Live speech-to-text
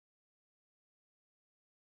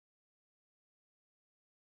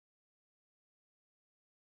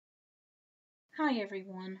Hi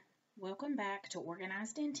everyone, welcome back to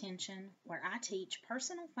Organized Intention, where I teach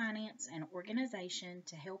personal finance and organization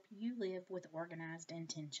to help you live with organized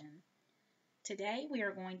intention. Today we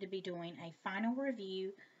are going to be doing a final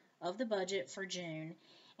review of the budget for June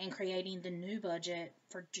and creating the new budget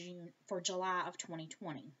for July of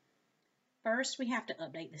 2020. First, we have to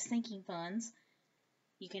update the sinking funds.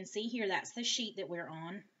 You can see here that's the sheet that we're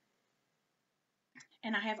on.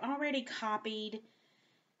 And I have already copied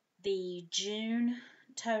the June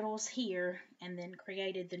totals here and then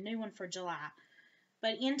created the new one for July.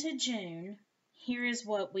 But into June, here is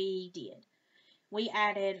what we did. We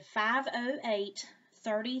added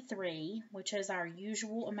 $508.33, which is our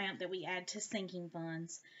usual amount that we add to sinking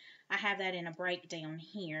funds. I have that in a breakdown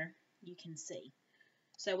here, you can see.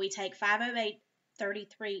 So we take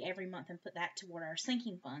 $508.33 every month and put that toward our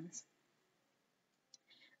sinking funds.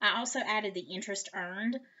 I also added the interest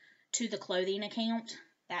earned to the clothing account.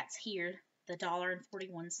 That's here, the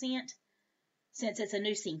 $1.41, since it's a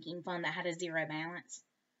new sinking fund that had a zero balance.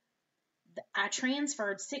 I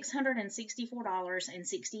transferred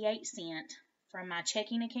 $664.68 from my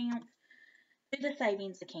checking account to the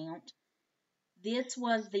savings account. This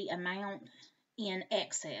was the amount in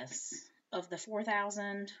excess of the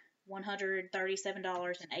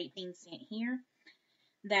 $4,137.18 here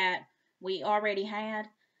that we already had,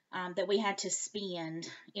 that we had to spend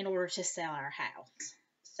in order to sell our house.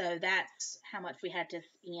 So that's how much we had to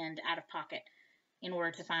spend out of pocket in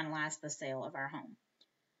order to finalize the sale of our home.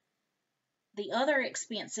 The other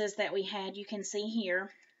expenses that we had, you can see here,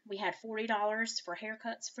 we had $40 for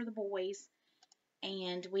haircuts for the boys,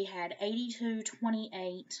 and we had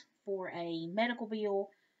 $82.28 for a medical bill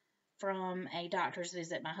from a doctor's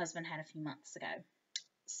visit my husband had a few months ago.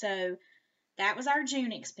 So that was our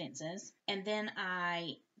June expenses, and then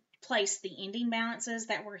I placed the ending balances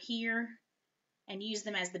that were here and use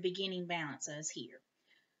them as the beginning balances here.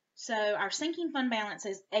 So our sinking fund balance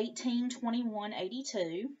is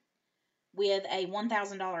 $1821.82 with a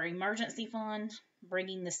 $1,000 emergency fund,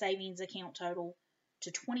 bringing the savings account total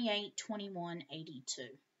to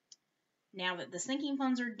 $2821.82. Now that the sinking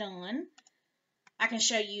funds are done, I can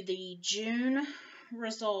show you the June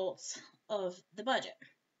results of the budget.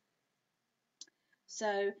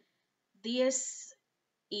 So this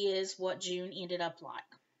is what June ended up like.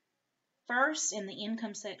 First, in the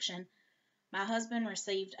income section, my husband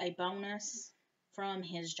received a bonus from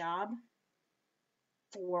his job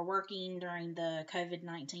for working during the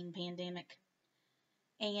COVID-19 pandemic.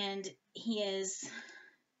 And his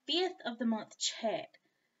 5th of the month check,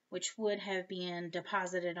 which would have been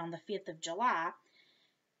deposited on the 5th of July,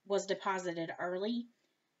 was deposited early.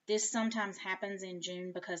 This sometimes happens in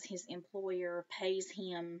June because his employer pays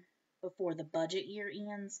him before the budget year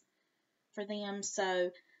ends for them.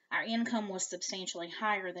 So our income was substantially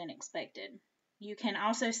higher than expected. You can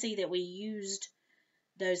also see that we used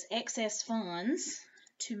those excess funds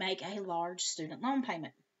to make a large student loan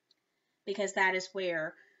payment because that is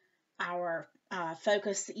where our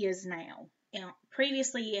focus is now.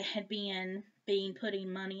 Previously, it had been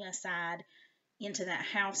putting money aside into that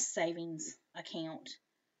house savings account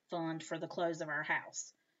fund for the close of our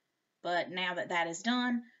house. But now that that is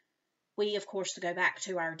done, we, of course, go back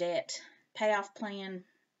to our debt payoff plan,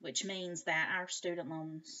 which means that our student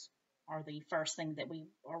loans are the first thing that we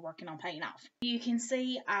are working on paying off. You can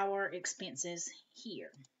see our expenses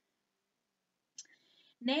here.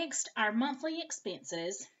 Next, our monthly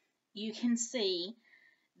expenses. You can see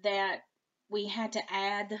that we had to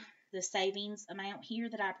add the savings amount here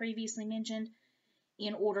that I previously mentioned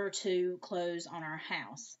in order to close on our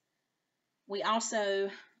house. We also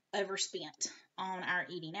overspent on our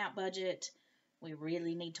eating out budget. We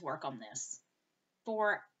really need to work on this.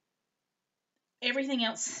 For everything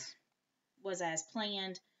else was as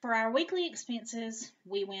planned. For our weekly expenses,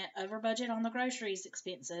 we went over budget on the groceries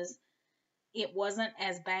expenses. It wasn't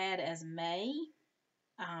as bad as May,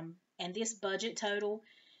 and this budget total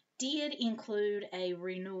did include a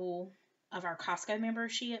renewal of our Costco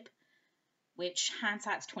membership, which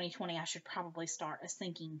hindsight's 2020, I should probably start a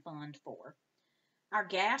sinking fund for. Our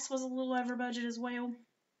gas was a little over budget as well.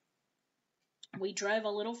 We drove a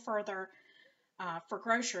little further for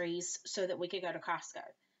groceries so that we could go to Costco.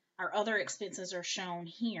 Our other expenses are shown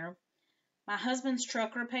here. My husband's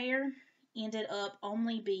truck repair ended up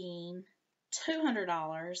only being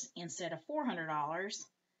 $200 instead of $400,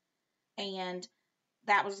 and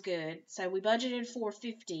that was good. So we budgeted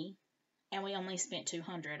 $450, and we only spent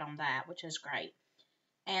 $200 on that, which is great.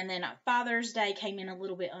 And then Father's Day came in a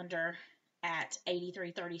little bit under at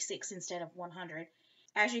 $83.36 instead of $100.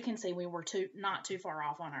 As you can see, we were not too far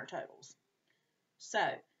off on our totals. So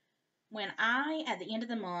when I, at the end of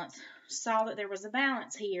the month, saw that there was a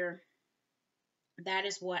balance here, that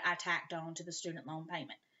is what I tacked on to the student loan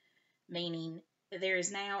payment, meaning there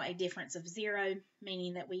is now a difference of 0,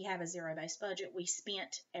 meaning that we have a zero-based budget. We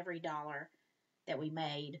spent every dollar that we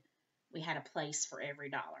made. We had a place for every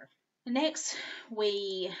dollar. Next,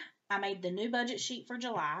 I made the new budget sheet for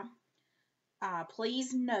July.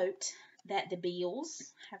 Please note that the bills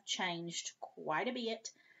have changed quite a bit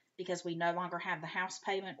because we no longer have the house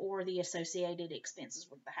payment or the associated expenses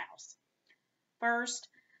with the house. First,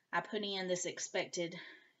 I put in this expected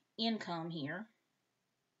income here.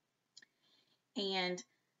 And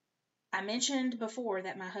I mentioned before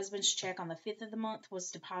that my husband's check on the 5th of the month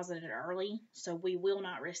was deposited early, so we will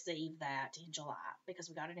not receive that in July because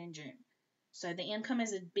we got it in June. So the income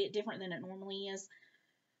is a bit different than it normally is,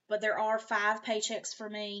 but there are 5 paychecks for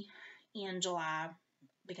me in July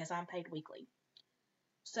because I'm paid weekly.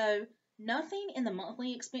 So nothing in the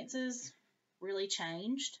monthly expenses really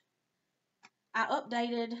changed. I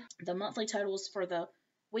updated the monthly totals for the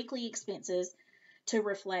weekly expenses to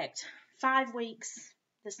reflect 5 weeks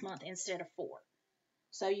this month instead of 4.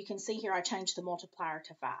 So you can see here I changed the multiplier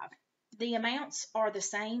to 5. The amounts are the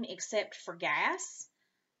same except for gas,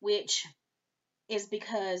 which is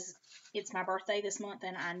because it's my birthday this month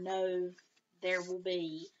and I know there will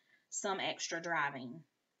be some extra driving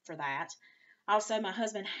for that. Also, my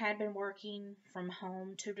husband had been working from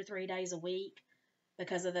home 2 to 3 days a week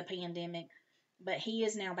because of the pandemic, but he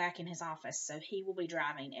is now back in his office, so he will be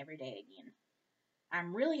driving every day again.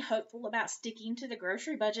 I'm really hopeful about sticking to the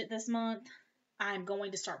grocery budget this month. I'm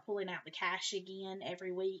going to start pulling out the cash again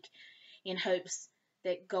every week in hopes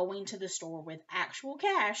that going to the store with actual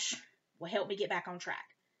cash will help me get back on track.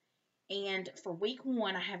 And for week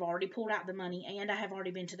 1, I have already pulled out the money and I have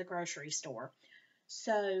already been to the grocery store.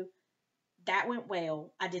 So that went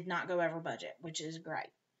well. I did not go over budget, which is great.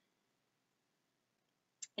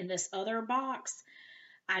 In this other box,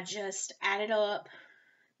 I just added up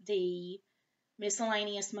the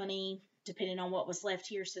miscellaneous money depending on what was left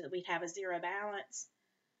here so that we'd have a 0 balance.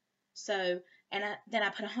 So, then I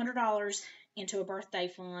put $100 into a birthday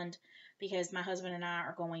fund because my husband and I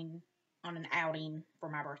are going on an outing for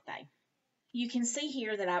my birthday. You can see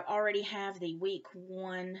here that I already have the week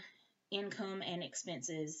 1 income and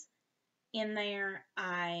expenses in there.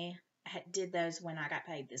 I did those when I got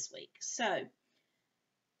paid this week. So,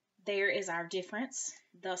 there is our difference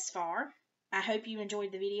thus far. I hope you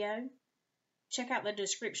enjoyed the video. Check out the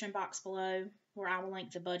description box below where I will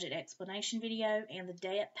link the budget explanation video and the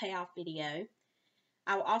debt payoff video.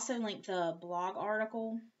 I will also link the blog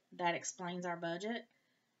article that explains our budget.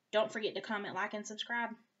 Don't forget to comment, like, and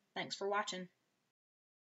subscribe. Thanks for watching.